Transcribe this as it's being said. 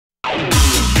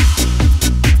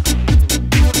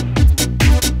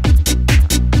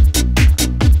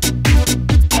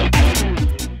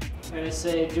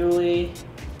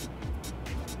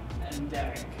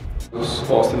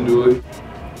Austin Dooley.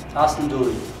 Austin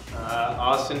Dooley.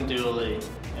 Austin Dooley,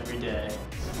 every day.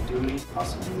 Dooley.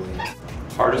 Austin Dooley.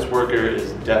 Hardest worker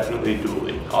is definitely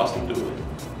Dooley. Austin Dooley.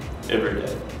 Every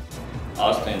day.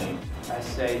 Austin. I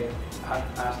say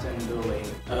Austin Dooley.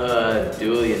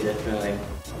 Dooley, definitely.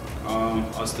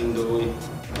 Austin Dooley.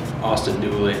 Austin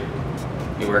Dooley.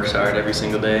 He works hard every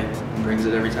single day and brings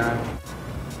it every time.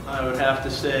 I would have to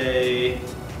say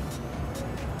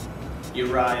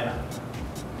Uriah,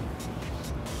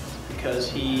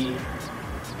 because he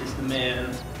is the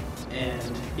man and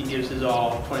he gives his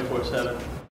all 24/7.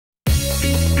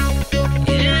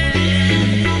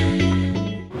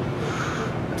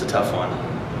 That's a tough one.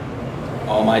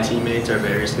 All my teammates are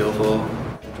very skillful.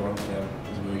 Jordan Kim.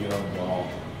 He's really good on the ball.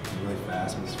 He's really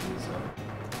fast with his feet. So.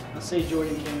 I'll say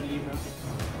Jordan Kim and Ebro.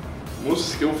 Most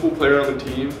skillful player on the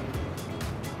team.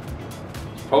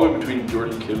 Probably between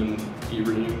Jordan Kim and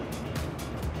Ibrahim.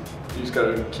 You just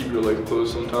gotta keep your legs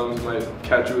closed sometimes. It might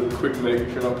catch you with a quick make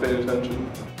if you're not paying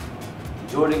attention.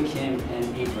 Jordan Kim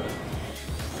and Ebro.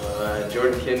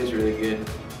 Jordan Kim is really good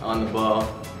on the ball,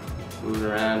 moving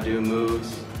around, doing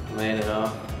moves, laying it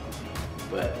off.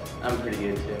 But I'm pretty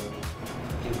good too.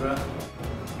 Ebro.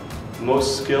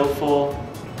 Most skillful.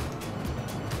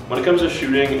 When it comes to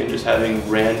shooting and just having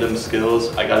random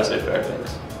skills, I gotta say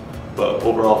Fairbanks. But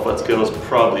overall foot skills,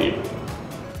 probably Ibrahim.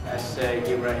 I say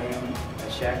Ibrahim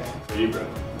Ashek. Ibra.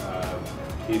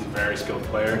 He's a very skilled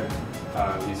player.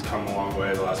 He's come a long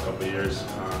way the last couple of years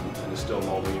and is still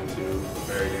molding into a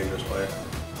very dangerous player.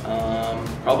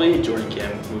 Probably Jordan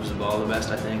Kim moves the ball the best,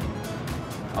 I think.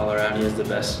 All around, he has the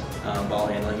best ball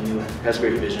handling. He has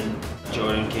great vision.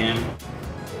 Jordan Kim.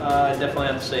 I definitely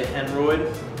have to say Henroyd.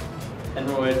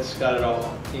 Henroyd's got it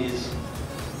all. He's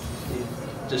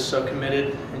just so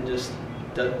committed and just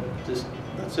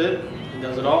that's it. He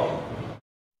does it all.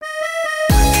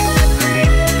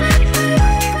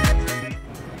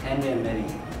 Henry and Benny.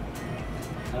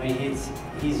 I mean,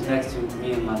 he's next to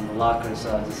me in my locker,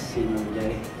 so I just see him every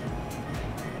day.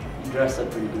 He dressed up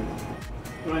pretty good.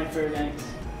 Ryan Fairbanks.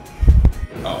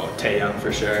 Oh, Tae Young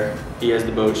for sure. He has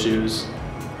the boat shoes,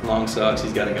 long socks,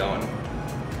 he's got it going.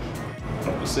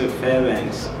 We'll say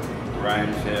Fairbanks.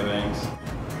 Ryan Fairbanks.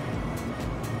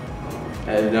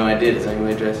 I have no idea. Does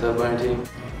anyone dress up on our team?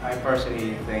 I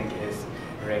personally think is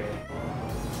Rick.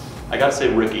 I gotta say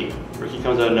Ricky. Ricky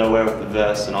comes out of nowhere with the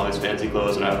vest and all these fancy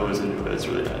clothes, and I've always enjoyed it. It's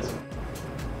really nice.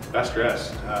 Best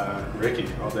dressed, Ricky,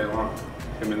 all day long.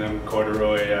 Him and them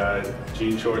corduroy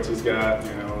jean shorts he's got,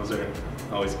 you know, those are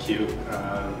always cute.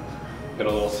 Got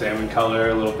a little salmon color,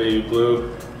 a little baby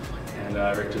blue, and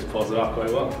Rick just pulls it off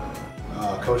quite well.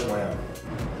 Coach Lamb.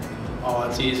 Oh,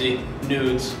 it's easy.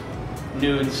 Nudes.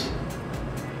 Nudes.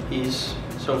 He's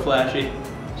so flashy.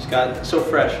 He's got so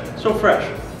fresh. So fresh.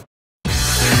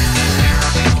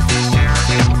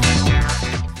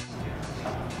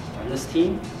 On this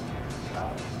team,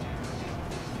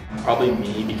 Probably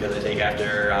me because I take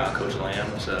after Coach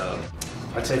Lamb, so.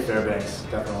 I'd say Fairbanks,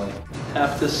 definitely.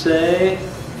 Have to say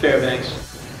Fairbanks.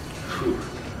 Whew.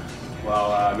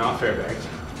 Well, not Fairbanks.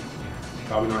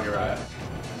 Probably not Uriah.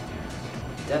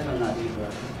 definitely not Ebro.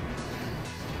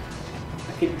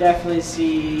 I could definitely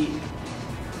see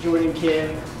Jordan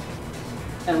Kim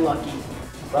and Lucky.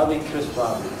 Probably Chris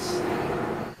Roberts.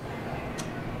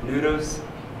 Noodles.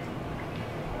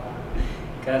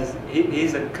 Because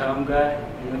he's a calm guy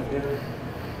in the field.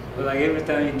 But like every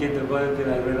time you get the ball, he'll be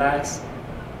like, relax.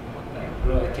 Like,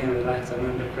 bro, I can't relax, I'm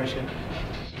under pressure.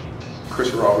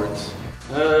 Chris Roberts.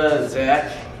 Zach,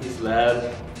 he's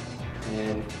loud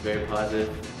and very positive.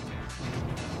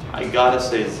 I gotta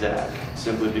say Zach,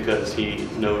 simply because he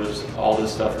knows all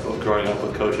this stuff about growing up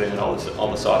with coaching and all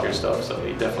the soccer stuff, so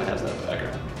he definitely has that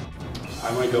background.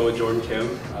 I might go with Jordan Kim,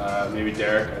 maybe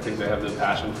Derek. I think they have the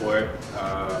passion for it.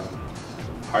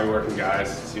 Hard-working guys,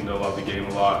 seem to love the game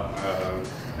a lot.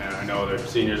 And I know they're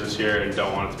seniors this year and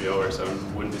don't want it to be over, so I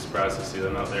wouldn't be surprised to see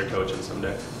them out there coaching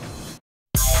someday.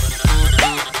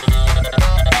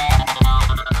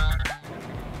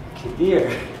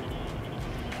 Kadir.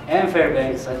 And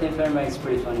Fairbanks. I think Fairbanks is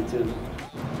pretty funny too.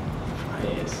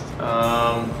 Nice.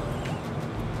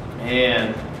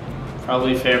 Man,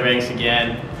 probably Fairbanks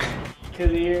again.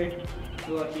 Kadir,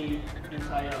 Lucky, and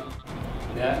Tyone.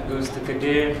 That goes to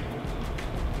Kadir,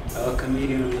 a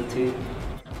comedian on the team.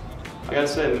 I gotta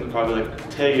say probably like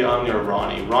Tae Young or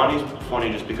Ronnie. Ronnie's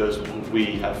funny just because we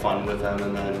have fun with him,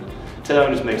 and then Tae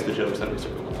Young just makes the jokes that we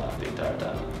circle and laugh the entire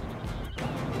time.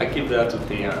 I give that to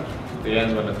Theon.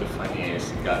 Theon's one of the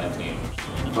funniest guys on the team.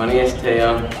 Funniest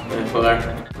Theon, by far.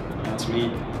 That's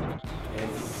me.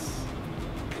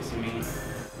 It's me.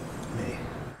 Me.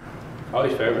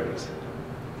 Probably Fairbanks.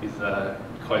 He's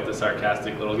quite the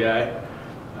sarcastic little guy.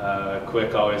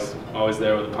 Quick, always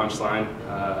there with a punchline,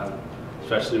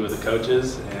 especially with the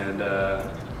coaches, and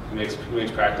makes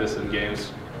practice and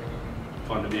games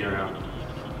fun to be around.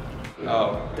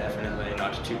 Oh, definitely,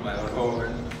 not to toot my own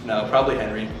horn. No, probably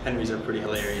Henry. Henry's a pretty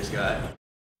hilarious guy.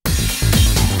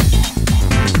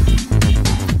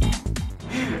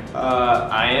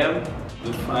 I am.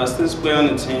 The fastest player on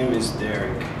the team is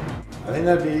Derek. I think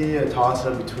that'd be a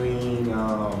toss-up between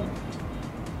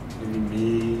maybe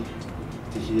me,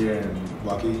 Tahir, and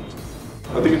Lucky.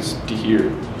 I think it's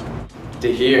Tahir.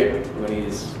 Tahir, when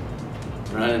he's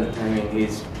running, I mean,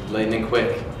 he's lightning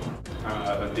quick.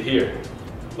 Tahir.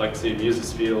 I'd like to see him use his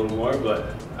speed a little more,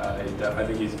 but I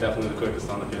think he's definitely the quickest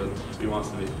on the field if he wants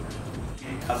to be.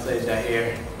 I'll say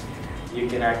Tahir. You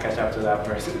cannot catch up to that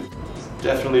person.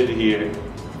 Definitely Tahir,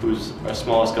 who's our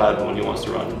smallest guy, but when he wants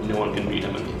to run, no one can beat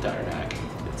him in the entire neck.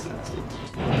 It's nasty.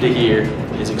 Tahir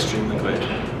is extremely quick.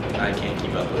 I can't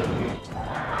keep up with him.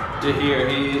 Tahir,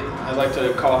 I like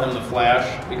to call him the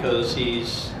Flash because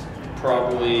he's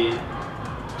probably,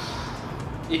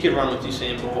 he could run with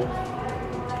Usain Bolt.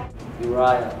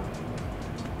 Uriah.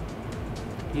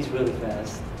 He's really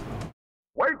fast.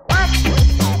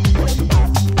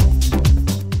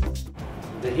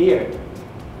 Tahir.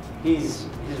 He's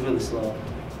really slow.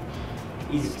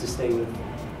 Easy to stay with.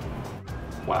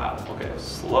 Wow, okay,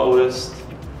 slowest.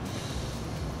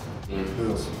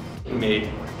 Me.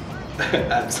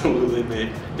 Absolutely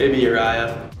me. Maybe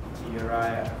Uriah.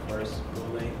 Uriah first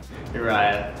goalie.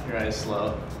 Uriah's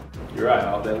slow. Uriah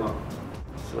all day long.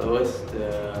 Slowest,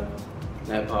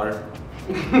 Nat Potter.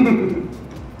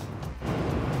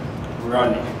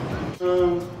 Ronnie.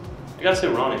 I gotta say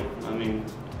Ronnie. I mean,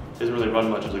 he doesn't really run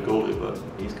much as a goalie, but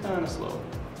he's kind of slow.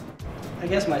 I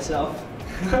guess myself.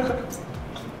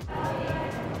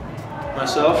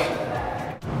 Myself?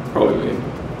 Probably me.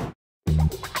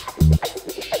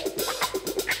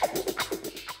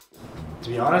 To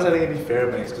be honest, I think it'd be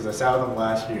Fairbanks because I sat with him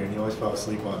last year and he always fell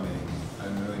asleep on me. I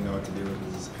didn't really know what to do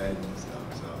with his head and stuff.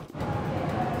 So.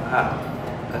 Wow,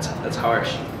 that's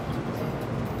harsh.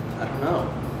 I don't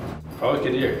know. Probably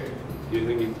Kadir. You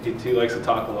think he likes to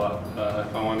talk a lot.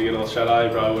 If I wanted to get a little shut-eye,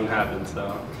 it probably wouldn't happen,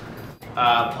 so.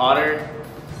 Potter,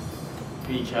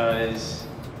 because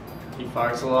he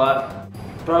farts a lot.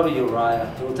 Probably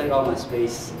Uriah. He'll take all my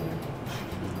space.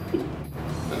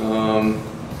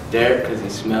 Derek, because he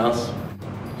smells.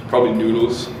 It's probably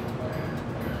Noodles.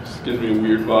 Just gives me a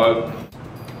weird vibe.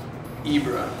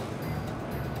 Ibra.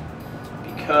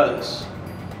 Because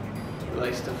he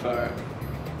likes to fart.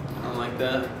 I don't like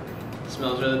that. It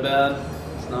smells really bad.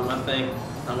 It's not my thing.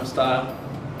 Not my style.